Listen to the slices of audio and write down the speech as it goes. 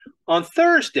On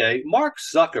Thursday, Mark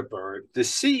Zuckerberg, the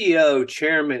CEO,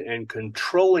 chairman, and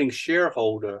controlling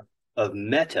shareholder of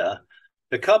Meta,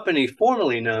 the company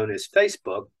formerly known as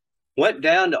Facebook, went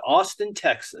down to Austin,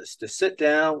 Texas to sit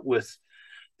down with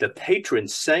the patron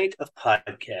saint of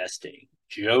podcasting,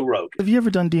 Joe Rogan. Have you ever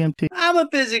done DMT? I'm a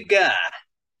busy guy.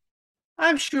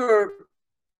 I'm sure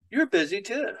you're busy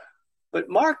too. But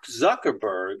Mark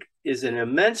Zuckerberg is an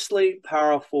immensely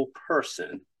powerful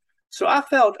person. So I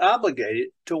felt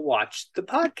obligated to watch the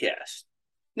podcast.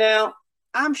 Now,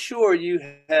 I'm sure you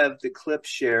have the clip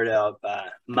shared out by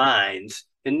Minds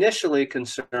initially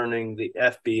concerning the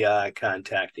FBI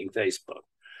contacting Facebook.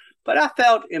 But I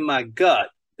felt in my gut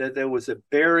that there was a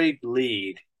buried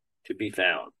lead to be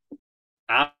found.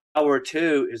 Hour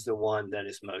two is the one that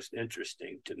is most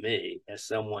interesting to me as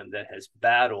someone that has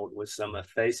battled with some of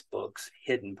Facebook's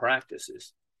hidden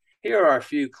practices. Here are a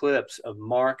few clips of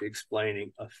Mark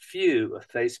explaining a few of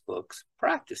Facebook's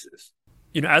practices.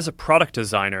 As a product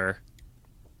designer,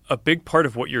 a big part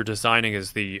of what you're designing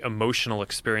is the emotional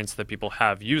experience that people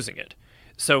have using it.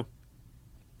 So,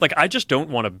 I just don't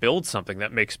want to build something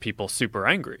that makes people super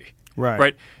angry.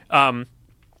 Right. And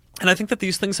I think that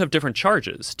these things have different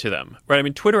charges to them, right? I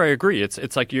mean, Twitter, I agree.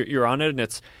 It's like you're on it, and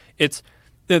it's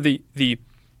the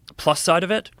plus side of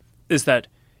it is that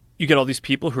you get all these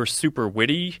people who are super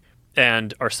witty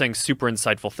and are saying super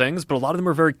insightful things, but a lot of them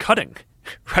are very cutting,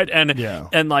 right? And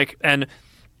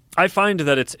I find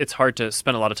that it's hard to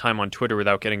spend a lot of time on Twitter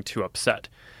without getting too upset.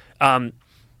 On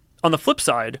the flip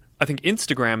side, I think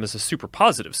Instagram is a super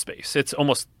positive space. It's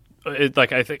almost I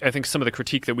think some of the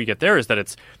critique that we get there is that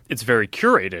it's very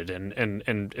curated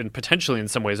and potentially in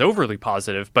some ways overly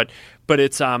positive, but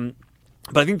it's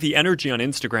but I think the energy on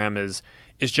Instagram is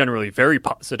generally very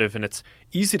positive, and it's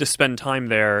easy to spend time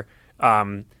there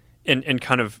and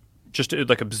kind of just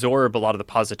absorb a lot of the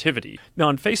positivity. Now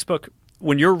on Facebook,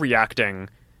 when you're reacting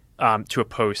to a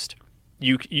post,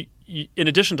 you in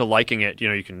addition to liking it,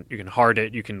 you can heart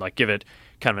it, you can give it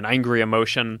kind of an angry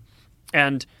emotion.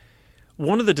 And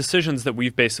one of the decisions that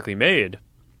we've basically made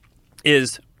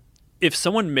is if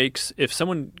someone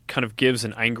kind of gives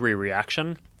an angry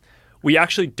reaction, we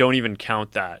actually don't even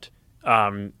count that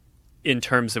in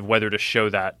terms of whether to show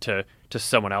that to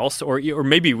someone else, or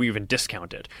maybe we even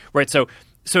discount it, right? So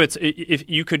it's if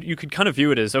you could kind of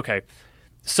view it as, okay,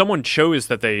 someone chose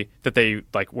that they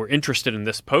were interested in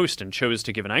this post and chose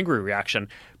to give an angry reaction,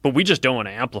 but we just don't want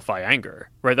to amplify anger,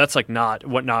 right? That's not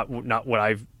what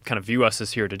I kind of view us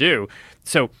as here to do.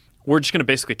 So we're just going to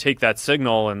basically take that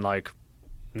signal and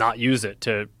not use it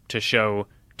to show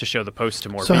the post to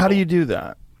more people. So how do you do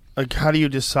that? How do you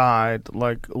decide?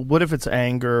 What if it's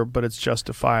anger, but it's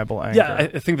justifiable anger? Yeah,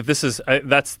 I think that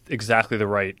that's exactly the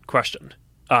right question.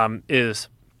 Is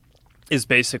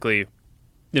basically,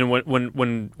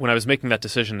 when I was making that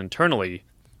decision internally,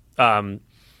 a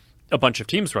bunch of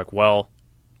teams were like, well,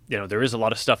 there is a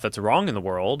lot of stuff that's wrong in the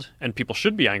world and people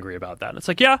should be angry about that. And it's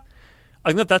yeah,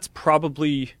 I think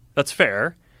that's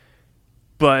fair,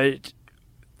 but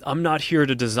I'm not here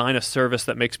to design a service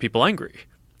that makes people angry.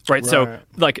 Right. So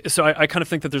I kind of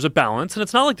think that there's a balance, and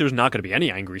it's not like there's not going to be any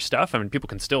angry stuff. I mean, people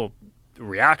can still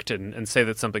react and say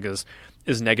that something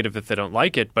is negative if they don't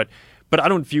like it. But I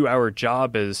don't view our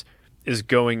job as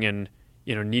going and,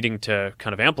 needing to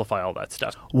kind of amplify all that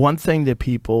stuff. One thing that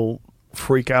people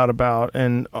freak out about,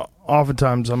 and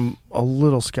oftentimes I'm a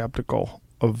little skeptical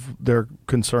of their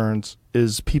concerns,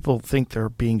 is people think they're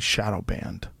being shadow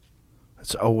banned.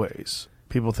 It's always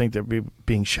people think they're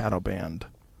being shadow banned.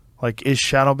 Is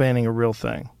shadow banning a real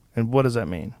thing? And what does that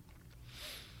mean?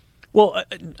 Well,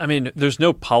 I mean, there's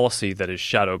no policy that is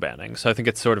shadow banning, so I think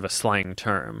it's sort of a slang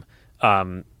term.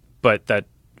 But that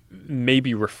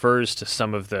maybe refers to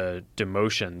some of the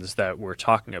demotions that we're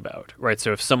talking about, right?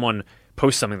 So if someone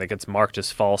posts something that gets marked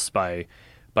as false by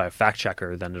a fact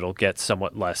checker, then it'll get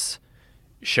somewhat less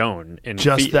shown in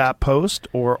just feed. That post,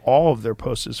 or all of their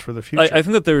posts for the future? I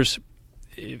think that there's,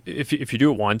 if you do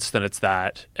it once, then it's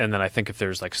that, and then I think if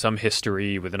there's some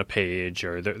history within a page,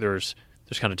 or there's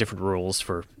kind of different rules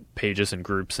for pages and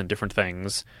groups and different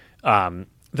things, then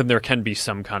there can be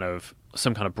some kind of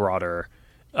broader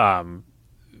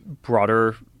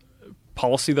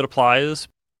policy that applies.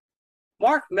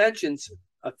 Mark mentions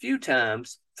a few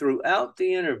times throughout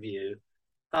the interview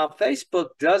how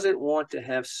Facebook doesn't want to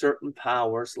have certain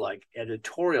powers like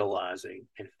editorializing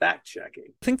and fact-checking.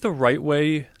 I think the right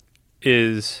way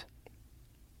is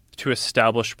to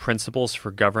establish principles for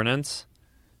governance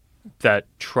that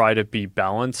try to be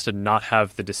balanced and not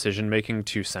have the decision-making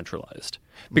too centralized.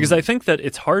 Because I think that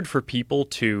it's hard for people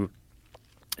to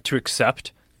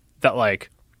accept that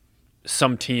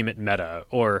some team at Meta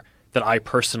or that I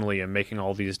personally am making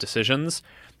all these decisions.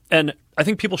 And I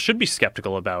think people should be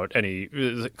skeptical about any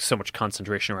so much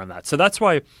concentration around that. So that's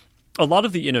why a lot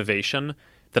of the innovation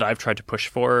that I've tried to push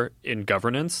for in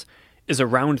governance is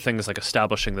around things like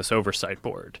establishing this oversight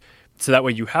board. So that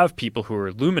way you have people who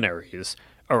are luminaries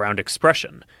around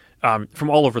expression from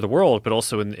all over the world, but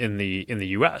also in the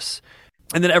US.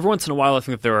 And then every once in a while, I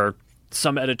think that there are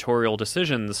some editorial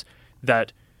decisions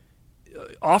that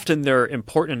often they're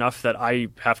important enough that I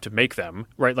have to make them,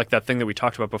 right? Like that thing that we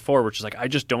talked about before, which is like, I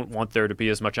just don't want there to be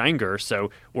as much anger.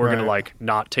 So we're going to like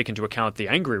not take into account the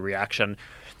angry reaction.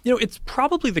 You know, it's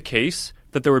probably the case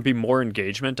that there would be more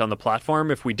engagement on the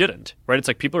platform if we didn't, right? It's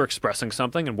like people are expressing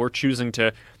something and we're choosing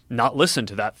to not listen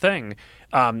to that thing.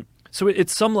 So at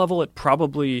some level, it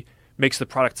probably makes the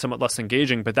product somewhat less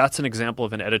engaging, but that's an example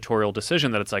of an editorial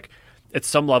decision that it's like, at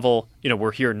some level, you know,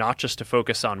 we're here not just to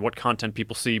focus on what content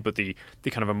people see, but the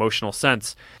kind of emotional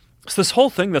sense. So this whole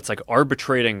thing that's like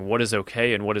arbitrating what is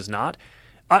okay and what is not,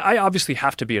 I obviously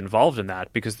have to be involved in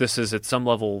that because this is at some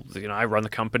level, you know, I run the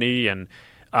company and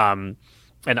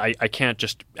I can't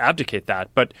just abdicate that.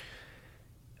 But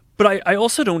I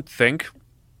also don't think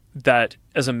that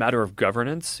as a matter of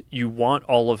governance, you want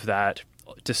all of that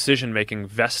decision-making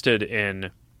vested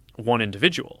in one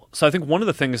individual. So I think one of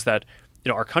the things that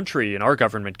our country and our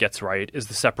government gets right is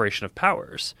the separation of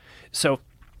powers. So,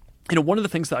 one of the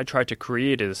things that I tried to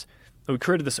create is we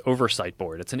created this oversight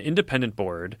board. It's an independent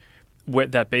board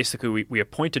that basically we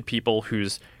appointed people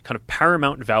whose kind of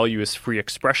paramount value is free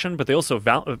expression, but they also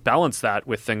balance that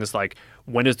with things like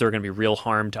when is there going to be real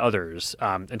harm to others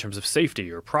in terms of safety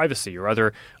or privacy or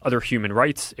other human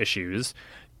rights issues.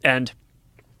 And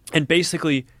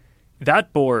basically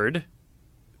that board,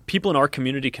 people in our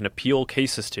community can appeal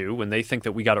cases to when they think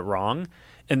that we got it wrong,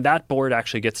 and that board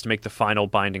actually gets to make the final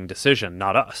binding decision,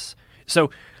 not us. So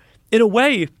in a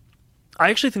way, I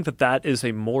actually think that that is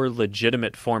a more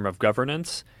legitimate form of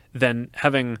governance than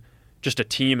having just a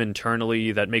team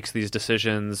internally that makes these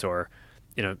decisions, or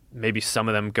maybe some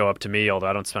of them go up to me, although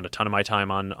I don't spend a ton of my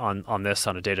time on this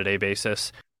on a day-to-day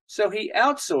basis. So he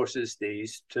outsources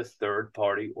these to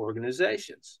third-party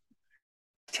organizations.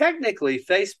 Technically,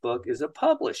 Facebook is a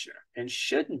publisher and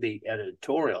shouldn't be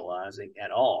editorializing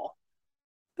at all.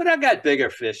 But I got bigger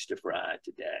fish to fry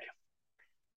today.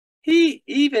 He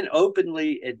even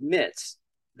openly admits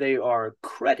they are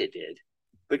accredited,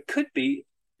 but could be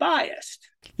biased.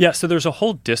 Yeah, so there's a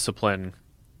whole discipline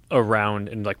around,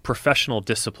 and like professional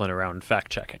discipline around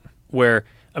fact-checking, where,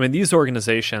 these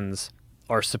organizations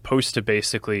are supposed to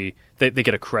basically, they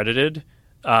get accredited,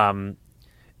 and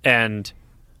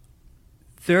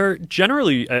they're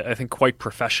generally, I think, quite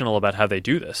professional about how they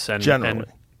do this. And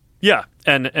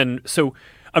so,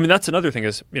 that's another thing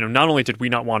is, not only did we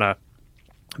not want to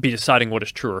be deciding what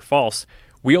is true or false,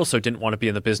 we also didn't want to be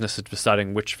in the business of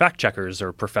deciding which fact checkers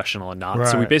are professional and not. Right.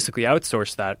 So we basically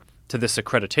outsourced that to this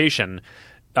accreditation.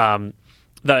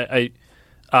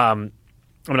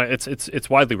 It's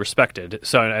widely respected.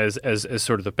 So as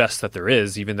sort of the best that there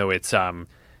is, even though it's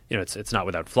it's not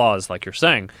without flaws, like you're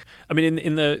saying.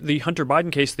 In the Hunter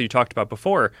Biden case that you talked about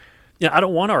before, I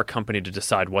don't want our company to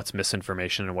decide what's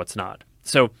misinformation and what's not.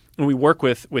 So when we work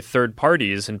with third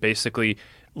parties and basically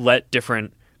let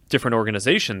different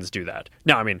organizations do that.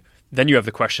 Now, then you have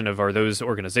the question of, are those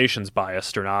organizations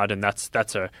biased or not? And that's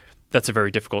a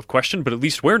very difficult question, but at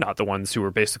least we're not the ones who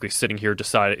are basically sitting here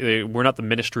deciding. We're not the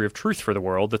ministry of truth for the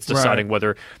world that's deciding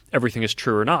whether everything is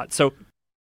true or not. So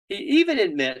he even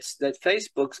admits that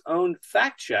Facebook's own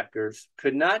fact checkers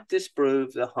could not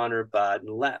disprove the Hunter Biden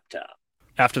laptop.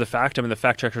 After the fact, the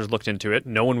fact checkers looked into it.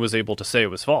 No one was able to say it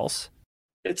was false.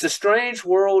 It's a strange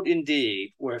world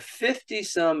indeed, where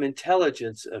 50-some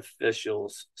intelligence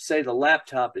officials say the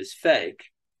laptop is fake,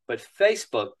 but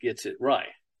Facebook gets it right.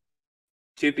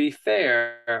 To be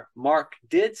fair, Mark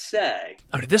did say...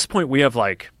 At this point, we have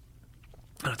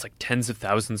it's like tens of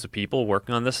thousands of people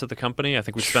working on this at the company. I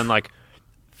think we spend like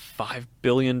 $5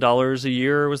 billion a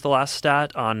year was the last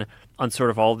stat on sort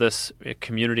of all this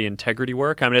community integrity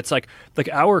work. It's like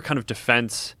our kind of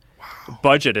defense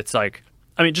budget. It's like...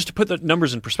 just to put the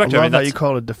numbers in perspective, I love how you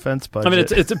call it a defense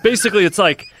budget. It's basically it's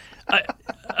like,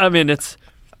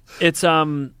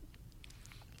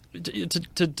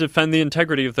 to defend the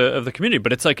integrity of the community,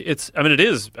 but it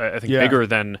is I think bigger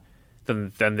than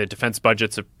the defense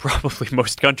budgets of probably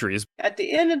most countries. At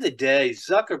the end of the day,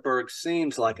 Zuckerberg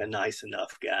seems like a nice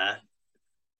enough guy.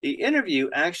 The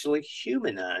interview actually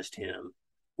humanized him,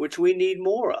 which we need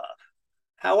more of.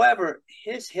 However,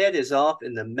 his head is off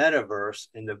in the metaverse,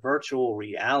 in the virtual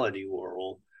reality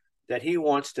world that he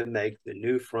wants to make the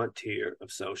new frontier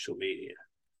of social media.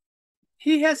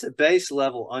 He has a base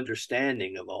level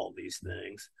understanding of all these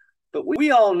things, but we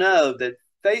all know that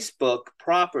Facebook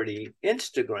property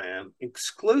Instagram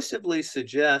exclusively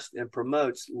suggests and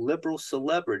promotes liberal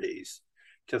celebrities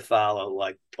to follow,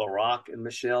 like Barack and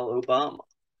Michelle Obama,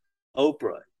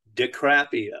 Oprah,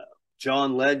 DiCaprio,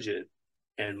 John Legend,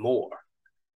 and more.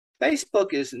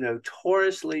 Facebook is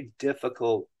notoriously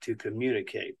difficult to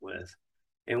communicate with,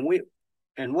 and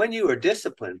when you are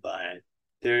disciplined by it,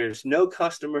 there's no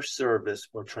customer service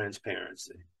or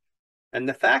transparency. And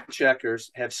the fact checkers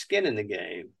have skin in the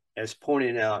game, as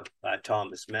pointed out by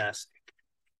Thomas Massey.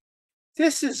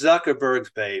 This is Zuckerberg's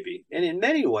baby, and in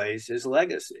many ways his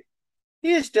legacy.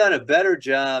 He has done a better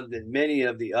job than many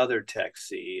of the other tech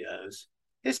CEOs.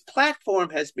 His platform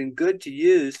has been good to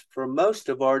use for most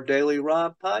of our Daily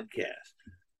Rob podcast,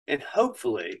 and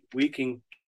hopefully we can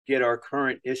get our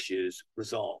current issues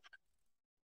resolved.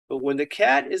 But when the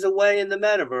cat is away in the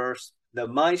metaverse, the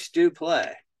mice do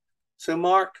play. So,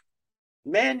 Mark,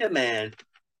 man to man,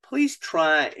 please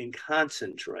try and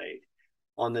concentrate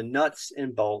on the nuts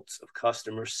and bolts of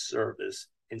customer service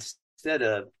instead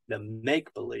of the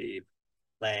make-believe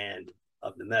land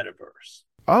of the metaverse.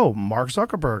 Oh, Mark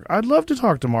Zuckerberg. I'd love to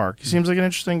talk to Mark. He seems like an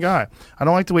interesting guy. I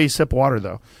don't like the way you sip water,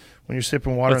 though. When you're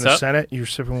sipping water in the Senate, you're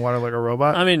sipping water like a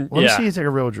robot. I mean, let me see you take a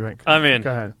real drink. I mean,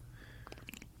 go ahead.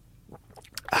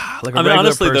 Like I mean,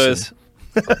 honestly,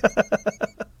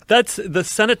 that's the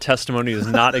Senate testimony is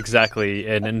not exactly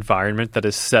an environment that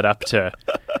is set up to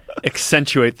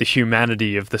accentuate the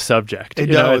humanity of the subject.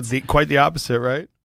 No, quite the opposite, right?